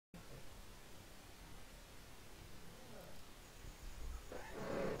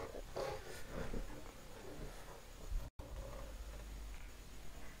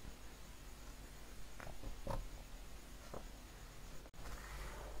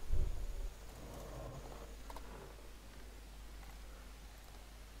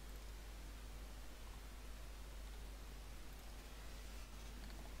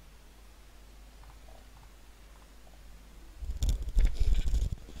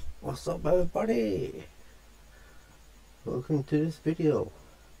What's up everybody? Welcome to this video.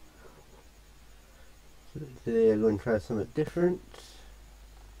 So today I'm going to try something different.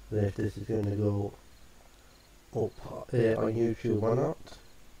 If this is going to go up on YouTube or not.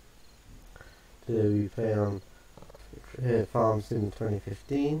 Today we play on Farm Sim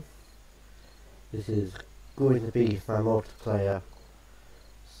 2015. This is going to be my multiplayer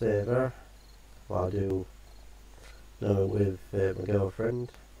server. What I'll do now with my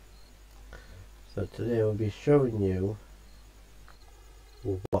girlfriend. So today I'll be showing you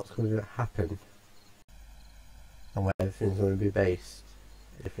what's going to happen and where everything's going to be based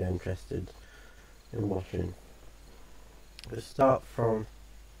if you're interested in watching. Let's start from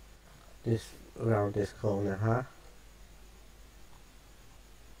this, around this corner here.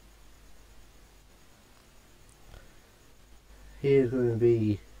 Here's going to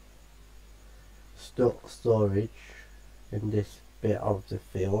be storage in this bit of the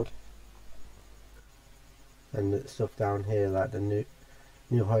field, and the stuff down here like the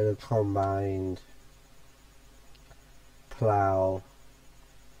new Highland combined, plough,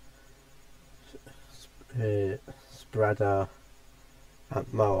 spreader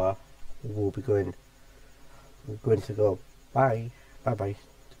and mower will be going to go bye bye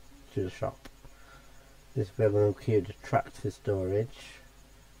to the shop. This is where we're going to keep the tractor storage.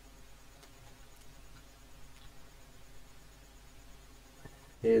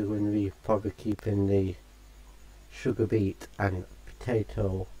 Here's going to be probably keeping the sugar beet and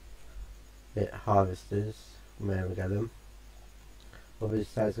potato harvesters where we get them.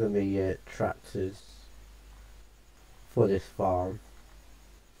 Obviously there's going to be tractors for this farm.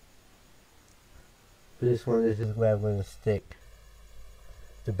 For this one, this is where we're going to stick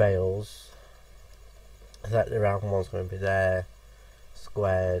the bales. Like the round one's going to be there,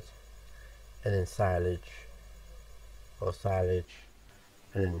 squared, and then silage,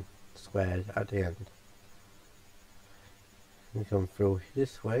 and then squared at the end. We come through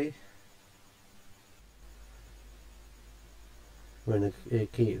this way. We're going to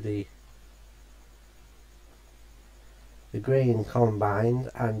keep the grain combined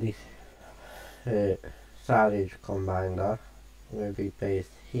and the silage combiner. Going to be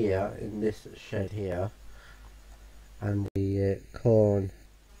based here in this shed here, and the corn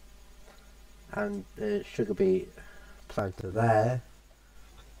and the sugar beet planter there.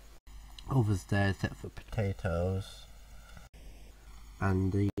 Overs there set for potatoes,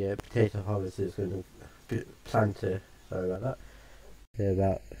 and the potato harvester is going to be planter. Sorry about that.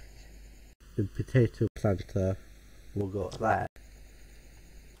 About the potato planter will go there.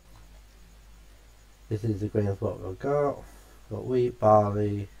 This is the grain of what we've got. Got wheat,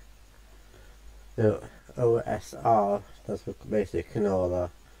 barley, the OSR, that's basically canola,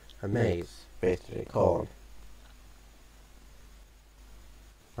 and maize, basically corn.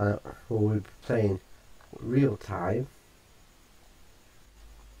 And we'll be playing real time.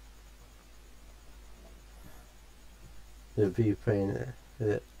 We'll be playing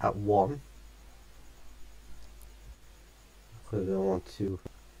at 1 because I don't want to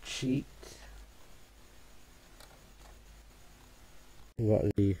cheat. We've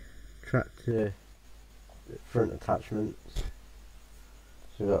got the tractor front attachments.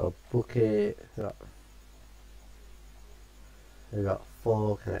 So we've got a bucket, we've got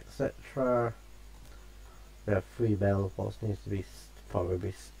fork and etc. We have 3 bales, what needs to be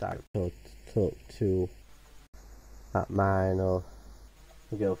probably stacked or tucked to at mine or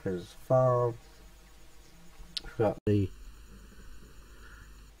the girlfriend's farm. We've got the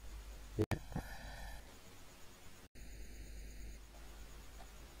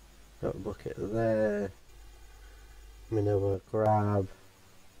got a bucket there, manure grab,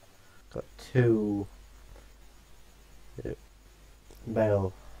 got 2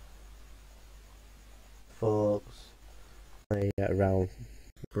 bale forks, a round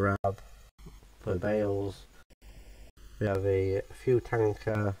grab for bales. We have a fuel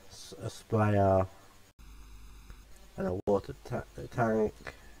tanker, a sprayer, and a water tank.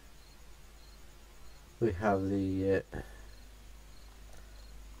 We have the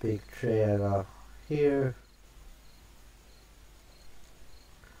big trailer here,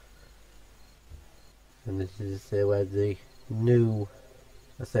 and this is where the new,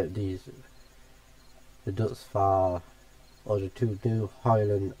 except the Dutz Far or the 2 new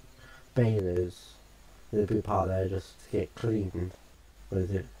Highland balers. The big part there just to get cleaned, where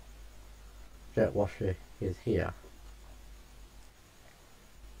the jet washer is here.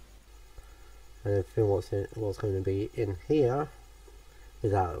 And I think what's going to be in here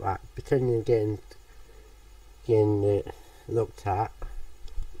is that, like, pretending getting looked at.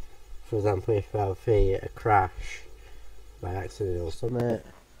 For example, if I have a crash by accident or something,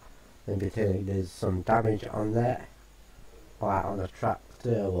 maybe think there's some damage on there, like on a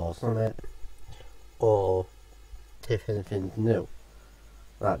tractor or something, or if anything's new,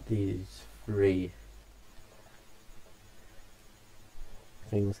 like these three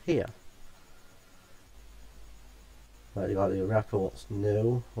things here. Like you got the wrapper, what's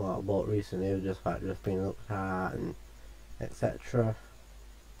new, what I bought recently, just been looked at and etc.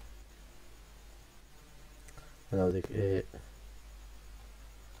 I know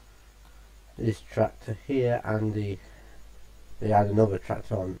this tractor here, and they had another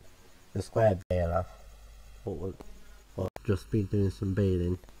tractor on the square baler, but just been doing some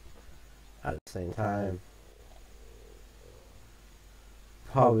baling at the same time.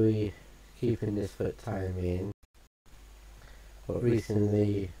 Probably keeping this for the time being, but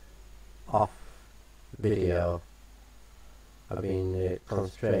recently off video I've been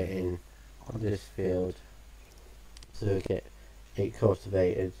concentrating on this field to get it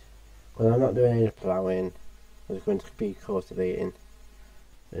cultivated. Well, I'm not doing any ploughing, I'm going to be cultivating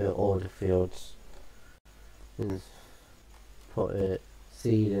all the fields and put a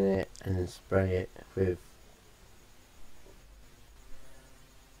seed in it and then spray it with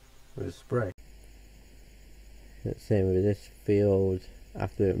spray. Same with this field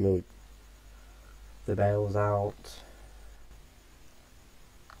after it moved the bales out.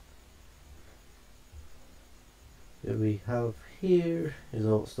 What we have here is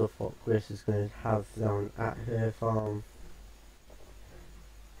all stuff what Grace is going to have down at her farm.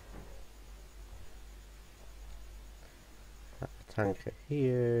 Got a tanker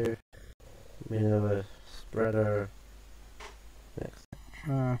here, another spreader,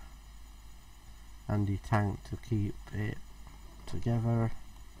 etc. And the tank to keep it together.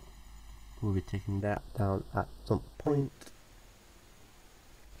 We'll be taking that down at some point.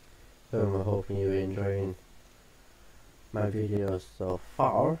 So I'm hoping you're enjoying my videos so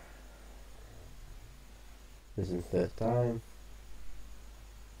far. This is the first time,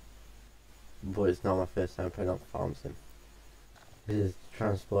 but it's not my first time putting up farm sim. This is the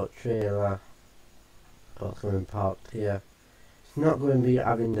transport trailer that's going to be parked here. It's not going to be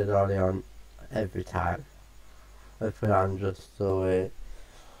having the dolly on every time. I put it on just so it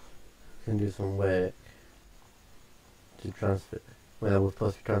can do some work to transfer. When I was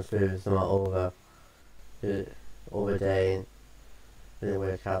supposed to transfer some over day, and it didn't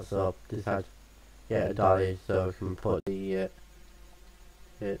work out, so I decided to get a dolly so we can put the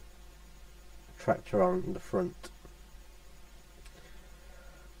tractor on the front.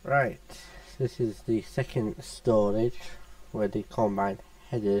 Right, this is the second storage where the combine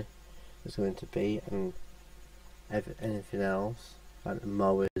header is going to be, and anything else like the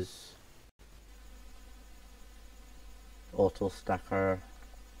mowers, auto stacker,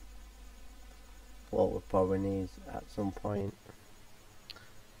 what we probably need at some point.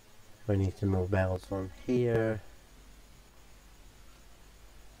 We need to move bales from here.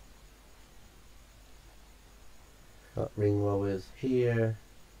 Got ring mowers here.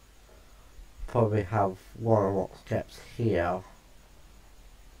 Probably have one what's kept here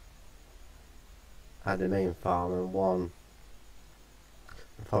at the main farm, and one,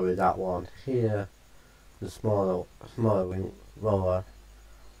 probably that one here. The smaller wing roller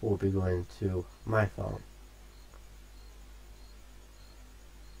will be going to my farm.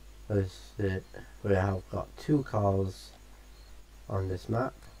 This is it. We have got two cars on this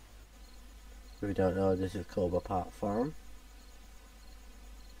map. If you don't know, this is Coldborough Park Farm.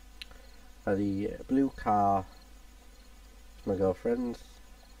 The blue car is my girlfriend's.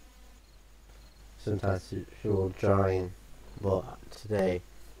 Sometimes she will join, but today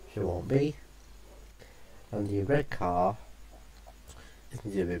she won't be. And the red car is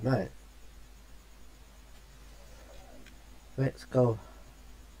going to be mine. Let's go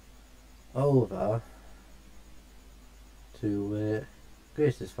over to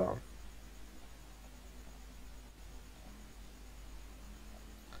Grace's farm.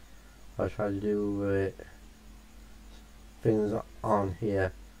 I'll try to do things on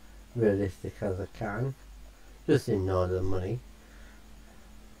here realistic as I can. Just ignore the money.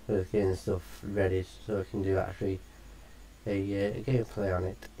 Just getting stuff ready so I can do actually a gameplay on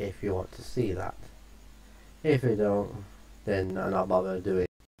it if you want to see that. If you don't, then I'm not bothered doing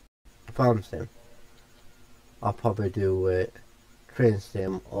farm sim. I'll probably do train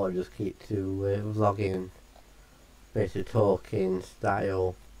sim or just keep to vlogging, basically talking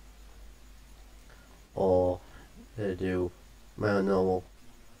style, or do my own normal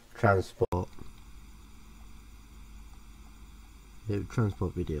transport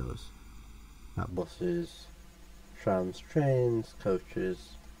videos, like buses, trams, trains,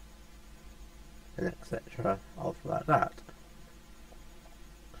 coaches, and etc. Of like that.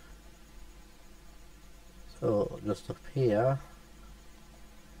 So just up here,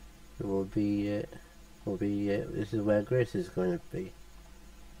 it will be this is where Grace is going to be.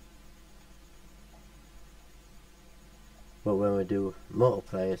 But when we do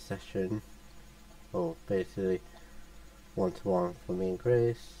multiplayer session, or basically one-to-one for me and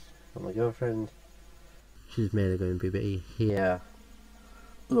Grace, and my girlfriend, she's mainly going to be here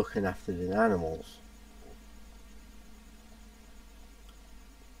looking after the animals.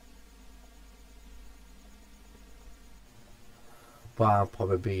 But I'll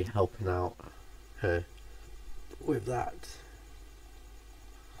probably be helping out her with that.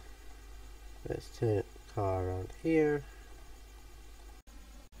 Let's turn the car around here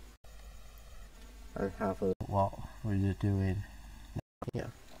and have a look what we're doing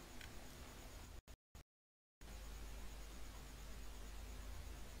here.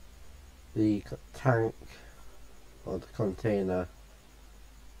 The tank or the container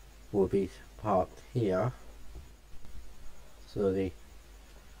will be parked here, so the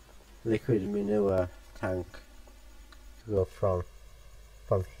liquid manure tank will go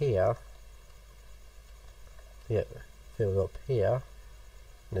from here, get filled up here,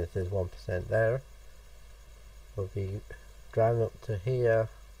 and this is 1% there. We'll be driving up to here,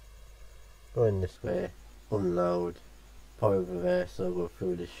 going this way, unload, probably reverse over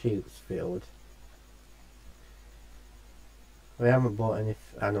through the shoots field. We haven't bought any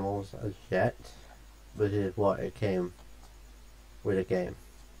animals as yet, but this is what it came with the game.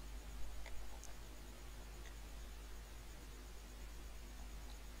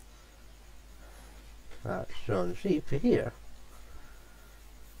 That's showing sheep here.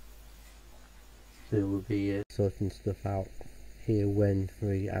 So we'll be sorting stuff out here when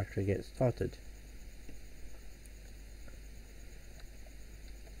we actually get started.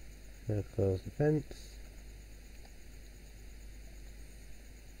 There goes the fence.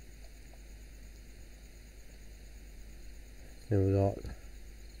 Then we got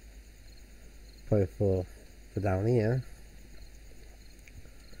probably for down here.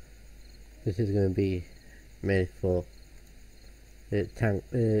 This is going to be made for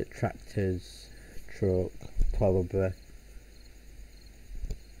tractors, truck, probably,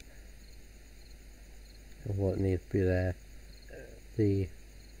 and what needs to be there. The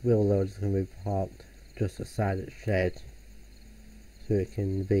wheel loader is going to be parked just outside the shed, so it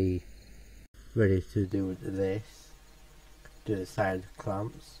can be ready to do this. Do the side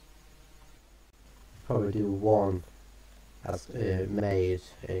clamps. Probably do one as maize,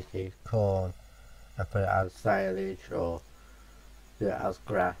 aka corn, and put it as silage, or do it as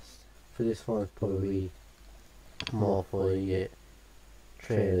grass. For this one, it's probably more for the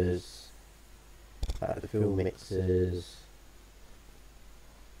trailers, the fuel mixers,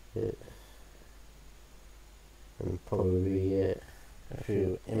 and probably a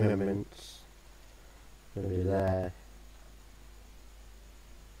few implements. Maybe there.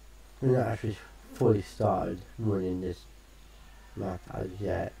 We're not actually fully started running this map as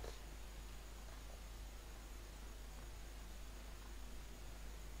yet.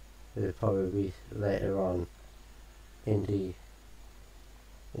 It'll probably be later on in the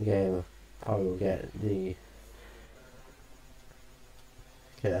game. I'll probably get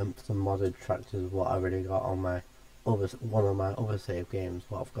some modded tractors what I already got on my one of my other save games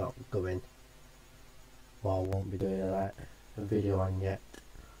what I've got going. Well, I won't be doing a video on yet.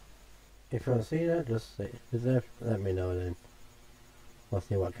 If you want to see that, just let me know, then I'll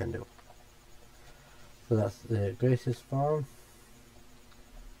see what I can do. So that's the Grace's farm.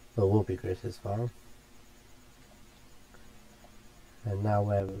 Well, will be Grace's farm. And now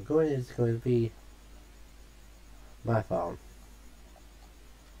where we're going is going to be my farm.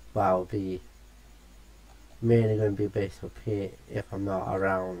 But I'll be mainly going to be based up here if I'm not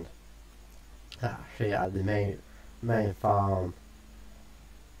around. Actually at the main farm,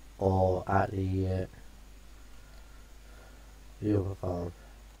 or at the other farm.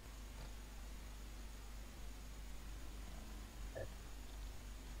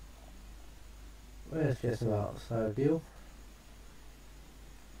 Let's get some outside view.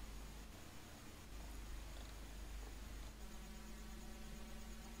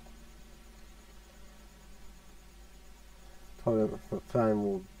 Probably my plan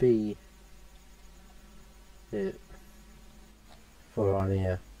will be for on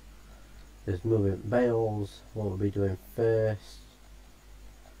here is moving bales. What we'll be doing first,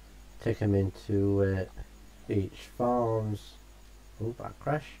 take them into each farms. Oh, I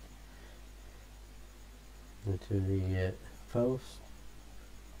crashed into the post.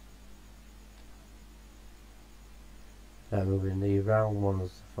 Moving the round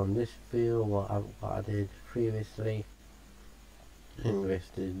ones from this field, what I did previously, and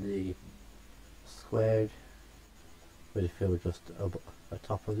lifted the squared with the field just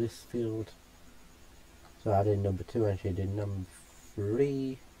atop of this field. So I did number 2 and she did number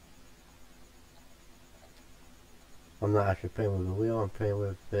 3. I'm not actually playing with a wheel, I'm playing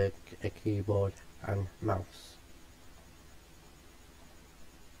with a keyboard and mouse.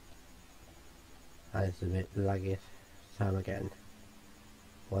 And it's a bit laggy time again.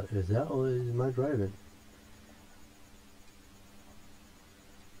 What is that, or is my driving?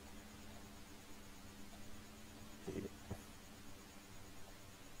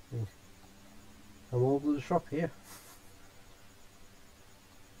 I'm over the shop here.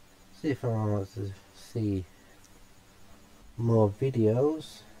 See if anyone wants to see more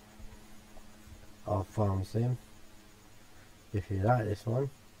videos of Farm Sim. If you like this one,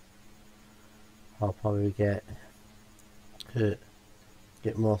 I'll probably get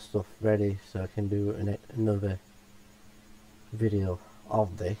more stuff ready so I can do another video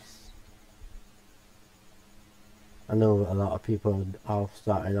of this. I know a lot of people are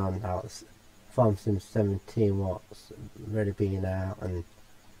starting on now. Farm Sim 17 what's already been out, and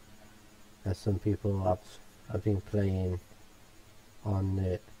some people have been playing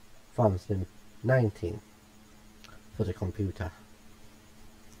on Farm Sim 19 for the computer.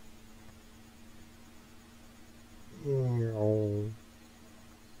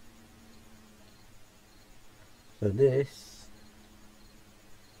 So this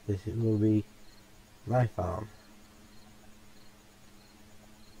will be my farm.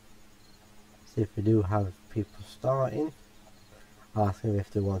 See if we do have people starting, ask them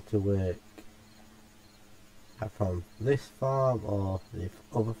if they want to work from this farm or the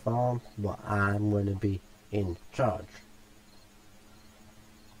other farm, but I'm going to be in charge.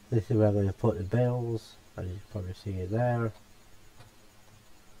 This is where I'm going to put the bales, as you can probably see it there.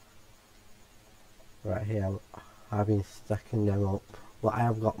 Right here, I've been stacking them up, but I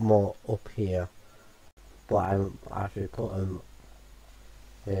have got more up here, but I haven't actually put them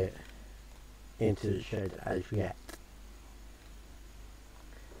into the shed as yet.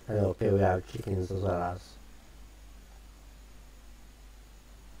 And up here we have chickens as well as.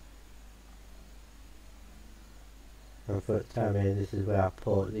 And for the time being, this is where I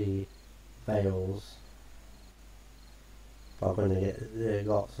put the bales. But I'm going to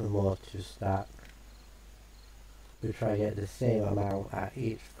got some more to stack. We try to get the same amount at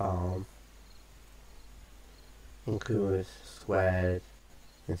each farm, including squares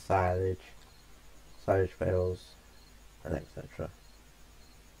and silage bales, and etc.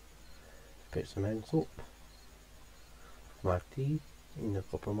 Pick some ends up. My tea in a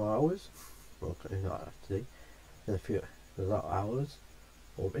couple more hours. Well, not today. In a lot of hours,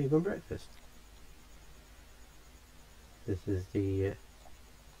 or even breakfast. This is the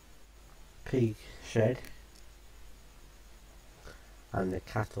pig shed and the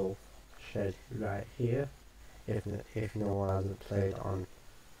cattle shed right here. If no one hasn't played on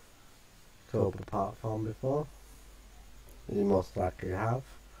Coldborough Park Farm before, you most likely have.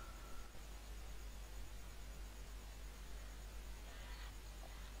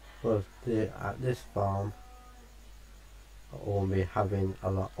 But at this farm, I won't be having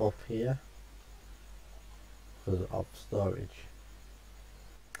a lot up here because of storage.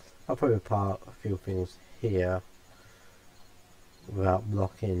 I'll probably park a few things here without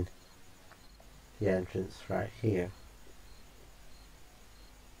blocking the entrance right here.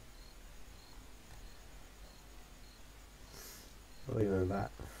 Or even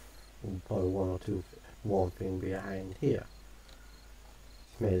that, probably one thing behind here.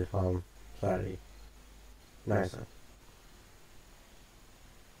 It's made the farm slightly nicer.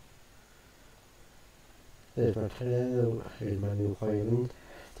 There's my telehandler, here's my new Highland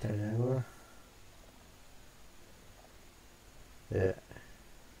telehandler. The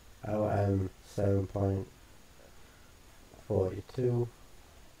LM 7.42.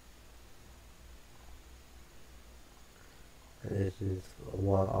 And this is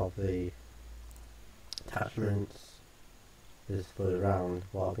one of the attachments. This is for the round,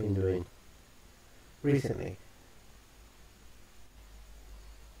 what I've been doing recently.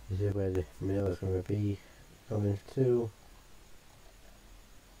 This is where the mill is going to be coming to.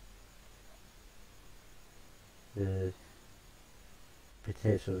 The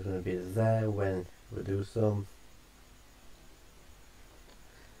potato is going to be there when we do some.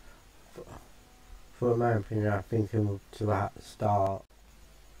 For my opinion, I think to start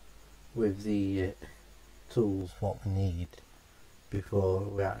with the tools what we need before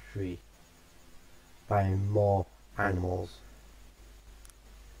we actually buying more animals.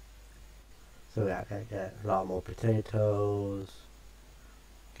 So that I can get a lot more potatoes,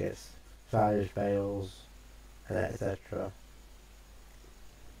 get silage bales, and etc.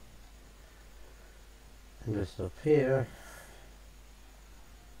 And just up here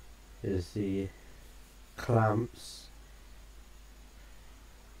is the clamps,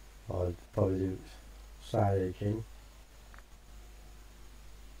 or probably do silaging,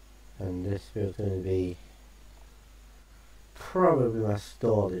 and this is going to be probably my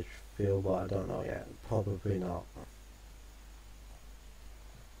storage field, but I don't know yet. Probably not,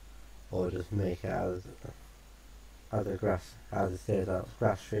 or just make it as a grass, as it says, as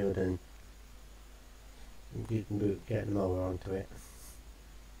grass field, and you can get the mower onto it.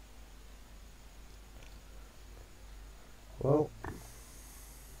 Well,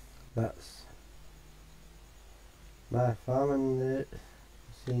 that's my farm, and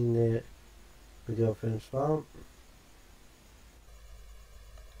seeing the girlfriend's farm.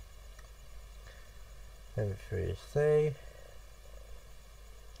 And for you to say,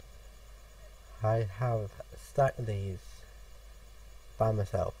 I have stacked these by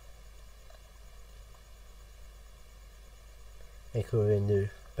myself, including the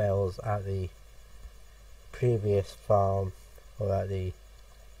bells at the previous farm, or at the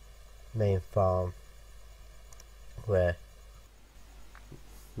main farm where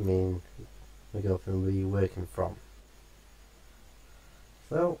me and my girlfriend will be working from.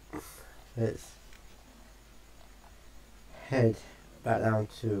 So let's head back down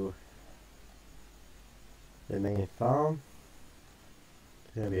to the main farm.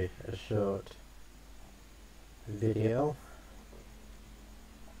 It's going to be a short video.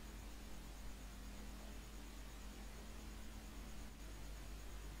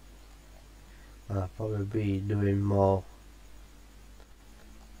 I'll probably be doing more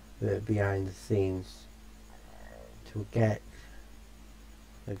behind the scenes to get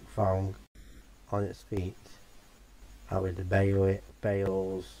the farm on its feet. I will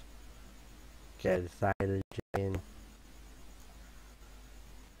bales, get the silage in,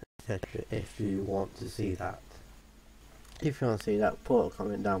 etc. If you want to see that. If you want to see that, put a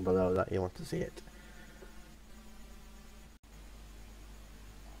comment down below that you want to see it.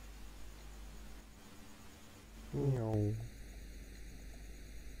 No.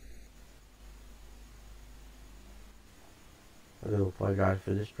 I do apologize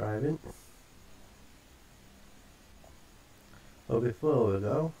for this driving. But before we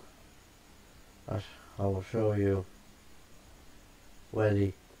go, I will show you where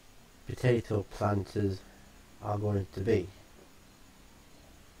the potato planters are going to be.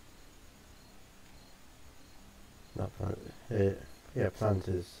 Not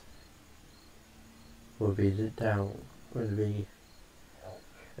planters will be will be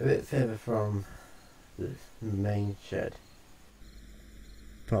a bit further from the main shed.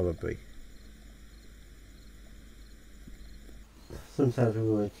 Probably. Sometimes we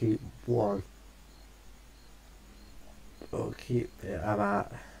will keep one, or keep it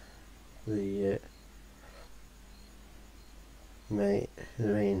at the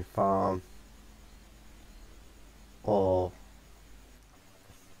main farm, or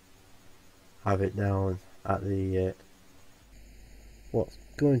have it down at the what's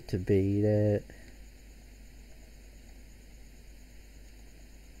going to be the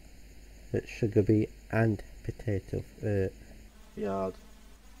sugar beet and potato yard.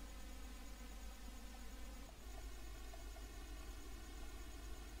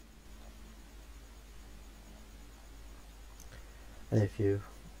 And if you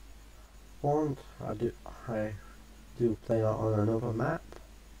want, I do play on another map.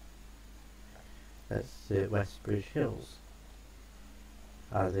 That's Westbridge Hills,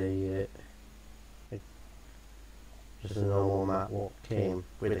 as just a normal map what came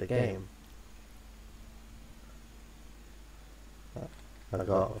with the game. I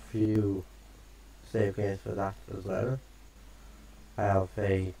got a few save games for that as well. I have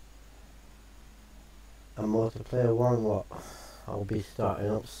a multiplayer one what I'll be starting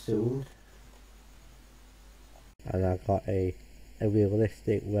up soon, and I got a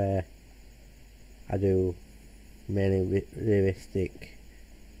realistic where I do mainly realistic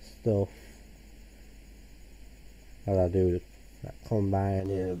stuff, and I do that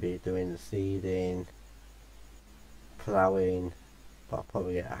combining, I'll be doing the seeding, ploughing, but I'll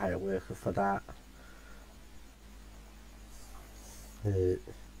probably get a higher worker for that. And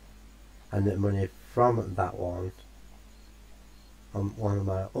the money from that one on one of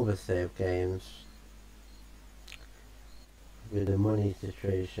my other save games, with the money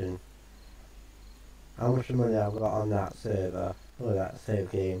situation, how much money I've got on that server or that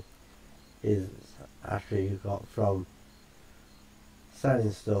save game is actually got from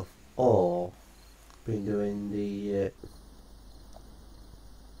selling stuff or been doing the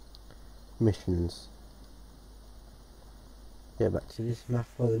missions. Get back to this map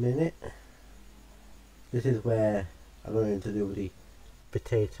for the minute. this is where I'm going to do the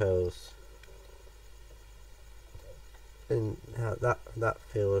potatoes. And that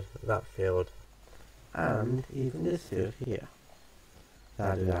field, and even this field here.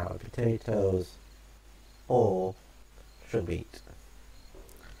 Now do our potatoes or sugar beet.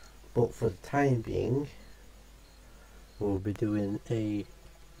 But for the time being, we'll be doing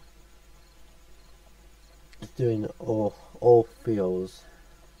all fields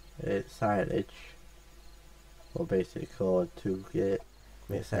silage, or basically called to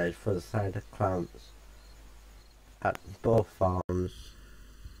make silage for the cider plants at both farms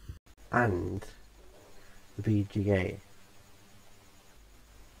and the BGA.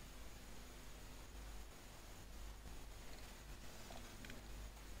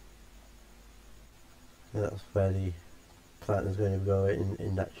 And that's where the plant is going to go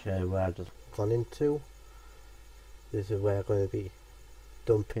in that shed where I've just gone into. This is where I'm going to be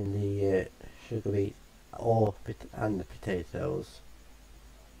dumping the sugar beet and the potatoes.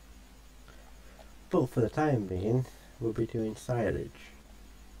 But for the time being, we'll be doing silage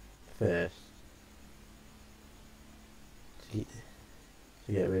first to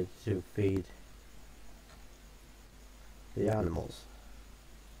get ready to feed the animals.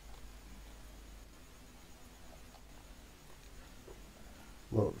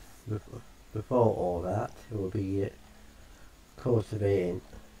 Well, before all that, we'll be cultivating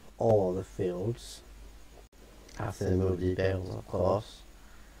all the fields after they move the bales, of course,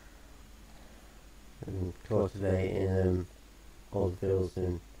 and cultivating all the fields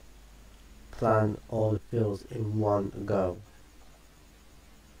and plant all the fields in one go,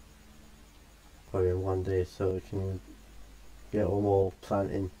 or in one day, so we can get them all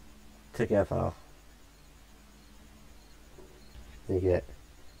planting together and get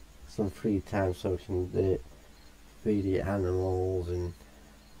some free time so we can feed the animals and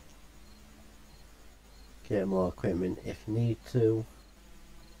get more equipment if need to.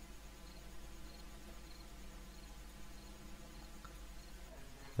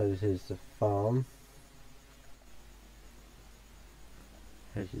 So this is the farm.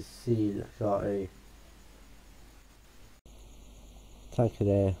 As you see, it's got a tanker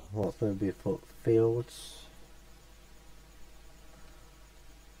there, what's going to be for fields.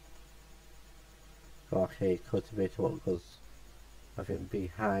 Got a cultivator what goes, I think,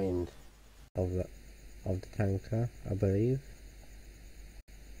 behind of the tanker, I believe.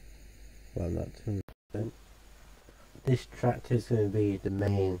 Well, not 200%. This tractor is going to be the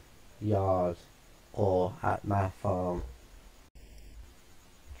main yard or at my farm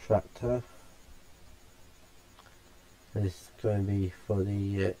tractor. This is going to be for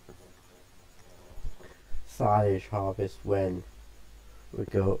the silage harvest when we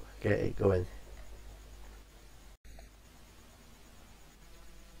get it going.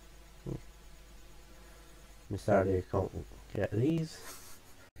 Sadly I can't get these,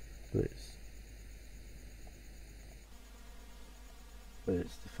 but it's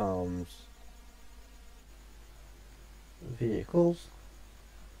the farm's vehicles.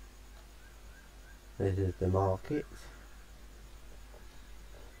 This is the market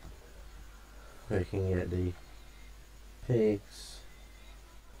where you can get the pigs.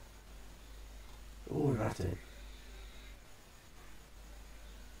 All that in.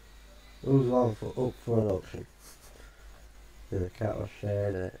 Who's on up for an auction? In the cattle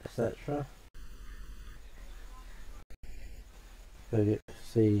shed, etc. So you can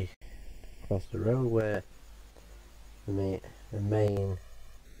see across the road where the main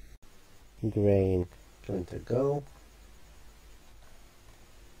grain is going to go.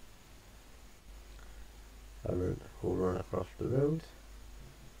 We'll run across the road.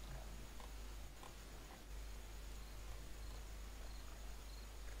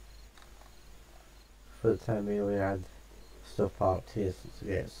 For the time being, we had stuff parked here to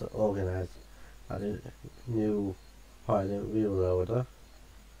get organised. I did a new pilot wheel loader.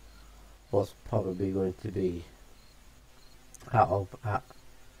 What's probably going to be at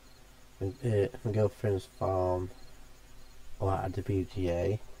my girlfriend's farm or at the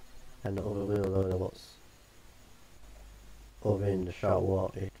BGA, and the other wheel loader what's over in the shop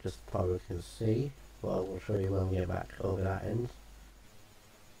what you just probably can see, but I will show you when we get back over that end.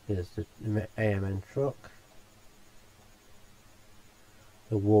 Here's the AMN truck.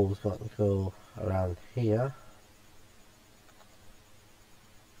 The wall's got to go around here.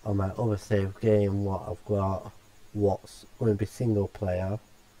 On my other save game, what I've got, what's going to be single player,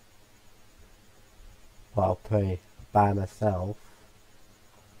 but I'll play by myself.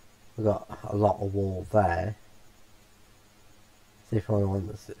 We've got a lot of wall there. See if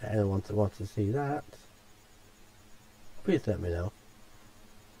anyone wants to see that. Please let me know,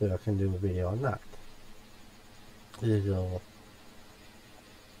 so I can do a video on that. little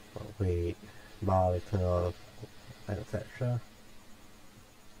wheat, barley, canola, etc.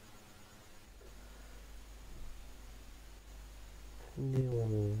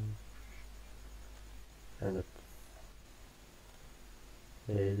 And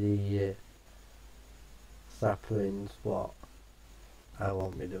the saplings what I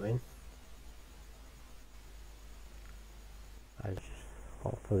won't be doing. I just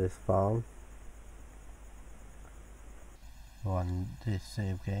hope for this farm on this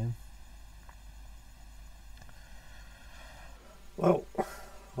save game. Well,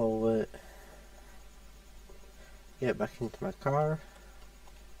 I'll get back into my car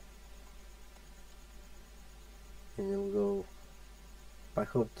and then we'll go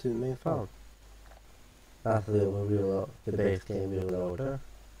back up to the main farm. After that we'll reload the base game reloader,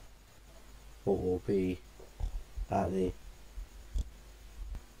 but we'll be at the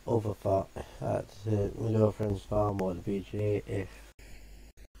other farm, at my girlfriend's farm or the BGA, if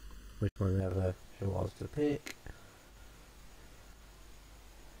which one ever she wants to pick.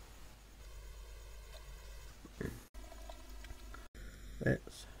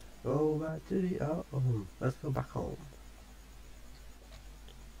 Let's go back to the let's go back home.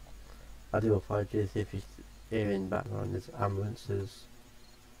 I do apologize if you hear in the background there's ambulances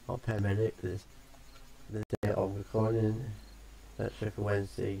or paramedics. There's the day of recording that Sheffield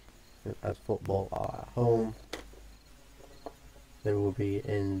Wednesday as football are at home. They will be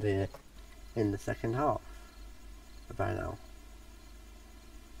in the second half by now.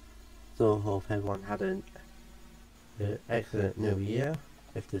 So hope everyone had an excellent new year,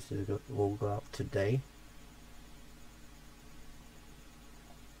 if this will go out today.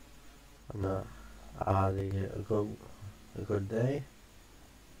 And had a good day.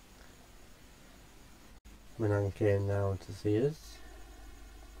 My nan came down to see us.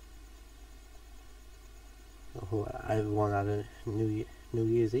 Everyone had a New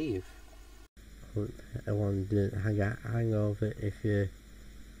Year's Eve. Everyone didn't hang over if you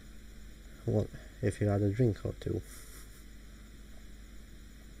had a drink or two.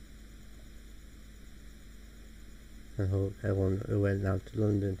 I hope everyone who went down to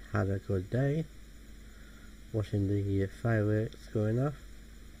London had a good day, watching the fireworks going off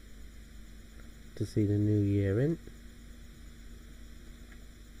to see the new year in.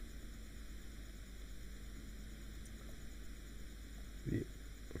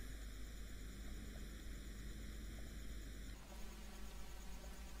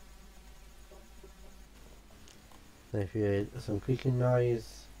 And if you hear some creaking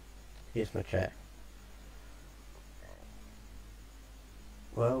noise, here's my chair.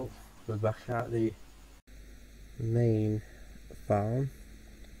 Well, we're back at the main farm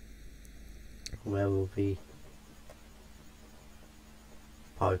where we'll be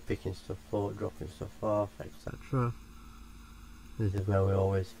probably picking stuff up, dropping stuff off, etc. This is where we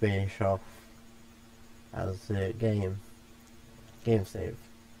always finish off as a game save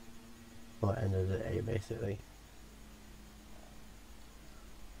or end of the day basically.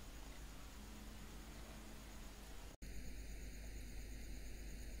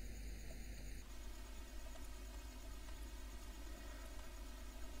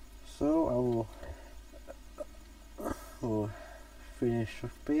 So I'll finish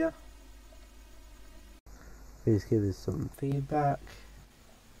off here. Please give us some feedback.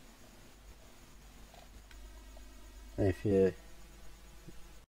 And if you're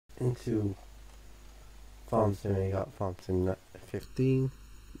into farm sim, you got farm sim 15.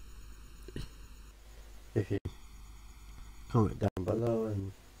 If you comment down below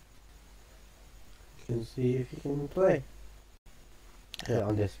and you can see if you can play.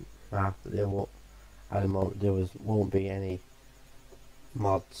 On this map, there won't, at the moment won't be any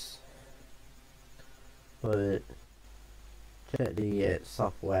mods, but check the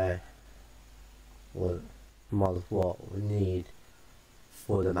software or mods what we need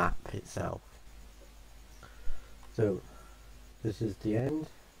for the map itself. So this is the end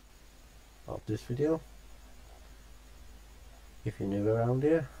of this video. If you're new around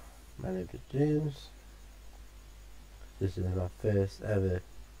here, my name is James. This is my first ever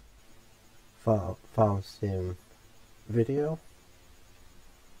farm sim video.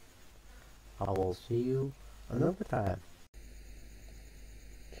 I will see you another time.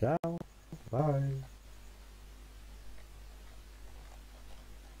 Ciao. Bye.